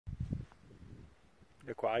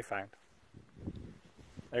Look what I found.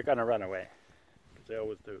 They're gonna run away, because they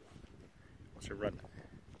always do. Watch her run.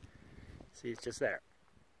 See, it's just there.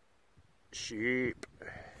 Sheep.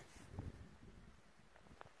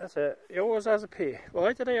 That's it. He always has a pee.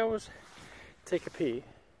 Why do they always take a pee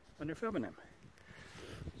when they're filming him?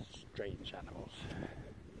 Strange animals.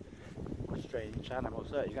 Strange animals.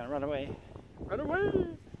 There, you're gonna run away. Run away!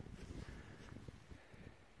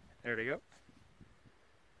 There they go.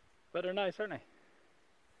 But they're nice, aren't they?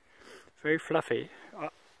 Very fluffy.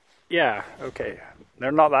 Yeah, okay.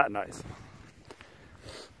 They're not that nice.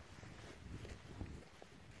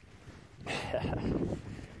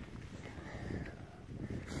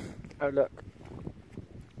 Oh look,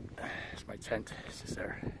 it's my tent, it's just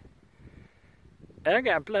there. I'm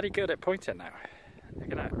getting bloody good at pointing now.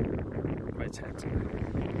 Look at that, my tent.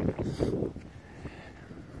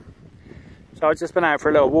 So I've just been out for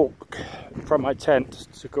a little walk from my tent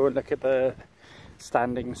to go and look at the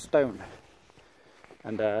standing stone.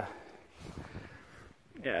 And yeah,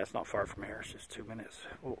 it's not far from here, it's just 2 minutes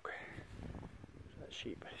walk. That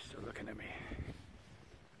sheep is still looking at me.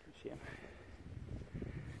 Can you see him?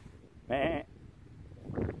 Meh.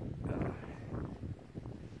 Oh.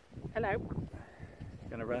 Hello. He's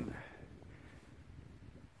gonna run.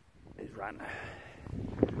 He's run.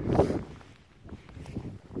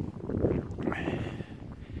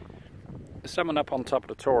 There's someone up on top of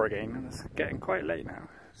the tour again, and it's getting quite late now.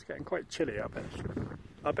 It's getting quite chilly up there.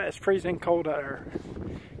 I bet it's freezing cold out here.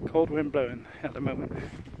 Cold wind blowing at the moment.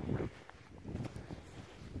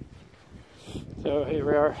 So here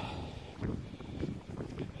we are.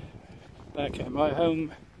 Back at my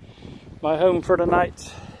home for the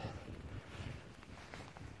night.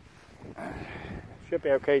 Should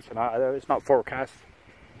be okay tonight, although it's not forecast.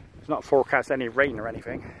 It's not forecast any rain or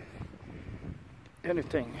anything. The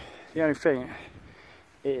only thing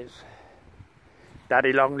is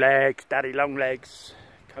daddy long legs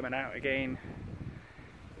coming out again.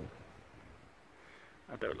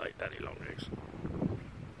 I don't like daddy long legs.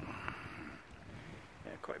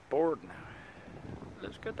 Yeah, quite bored now.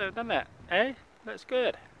 Looks good though, doesn't it? Eh? Looks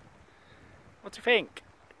good. What do you think?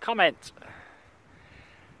 Comment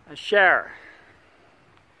and share.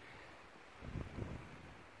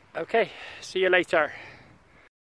 Okay, see you later.